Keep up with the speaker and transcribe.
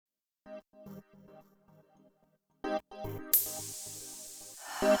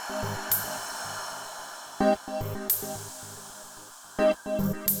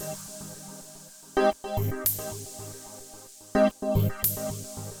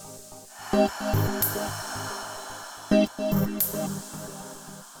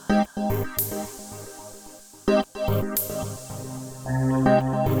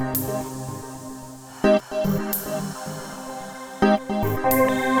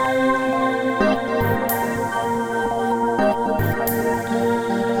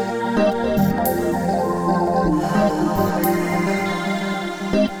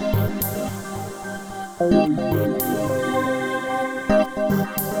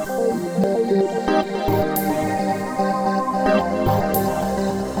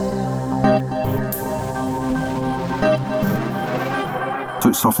So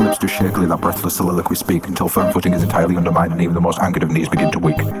its soft lips do shakily that breathless soliloquy speak until firm footing is entirely undermined and even the most anchored of knees begin to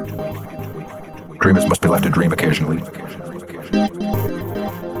weak. Dreamers must be left to dream occasionally.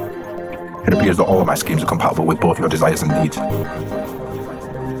 It appears that all of my schemes are compatible with both your desires and needs.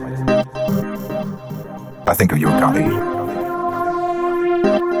 I think of you and can't eat.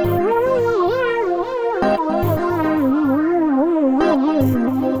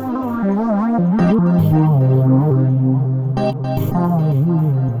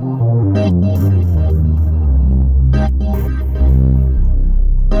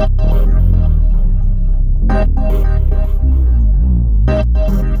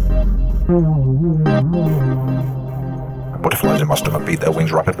 Butterflies in my stomach beat their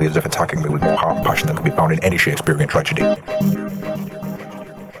wings rapidly as if attacking me with more heart and passion than can be found in any Shakespearean tragedy. A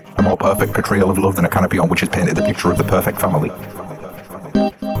more perfect portrayal of love than a canopy on which is painted the picture of the perfect family.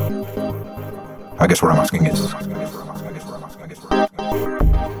 I guess what I'm asking is,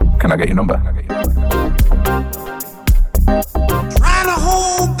 can I get your number? Trying to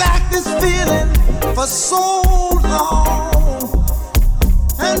hold back this feeling for so long,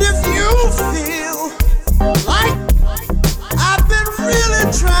 and if you feel like I've been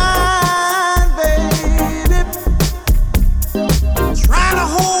really trying, baby, trying to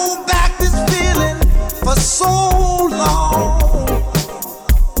hold back this feeling for so long.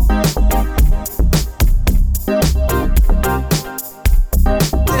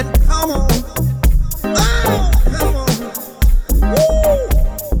 Then come on, oh, come on, woo,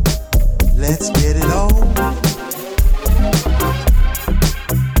 let's get it on.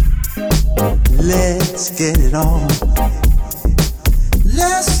 Let's get it on.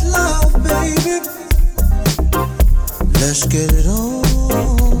 Let's love, baby. Let's get it on.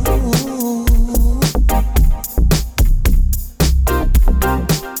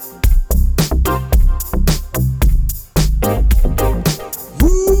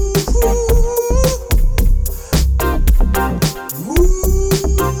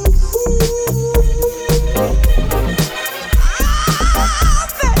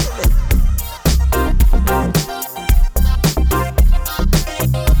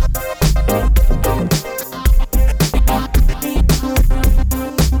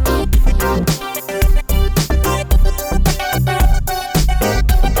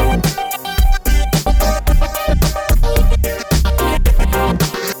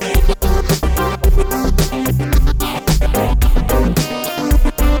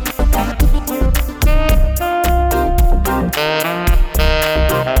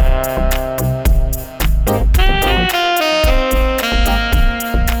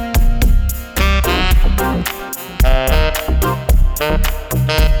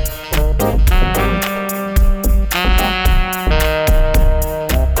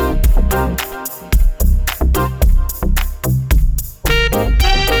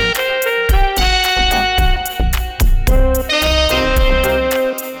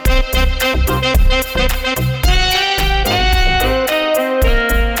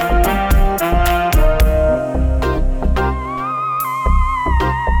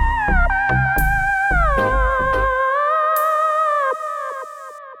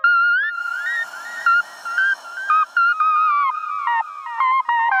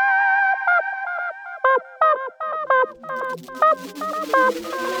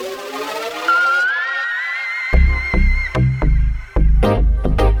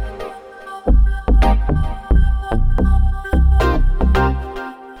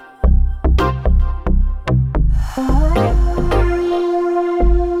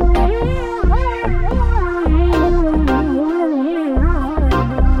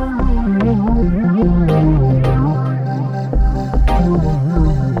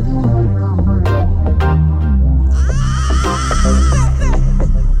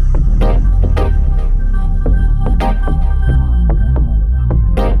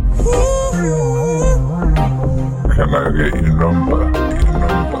 I get your number?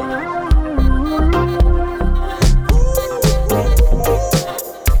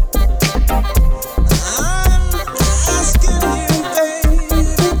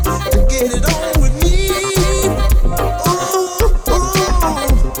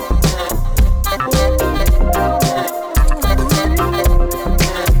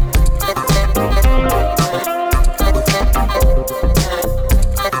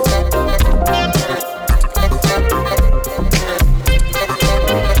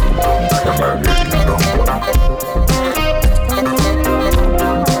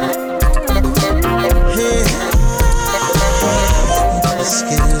 Let's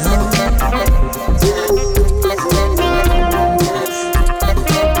get it on.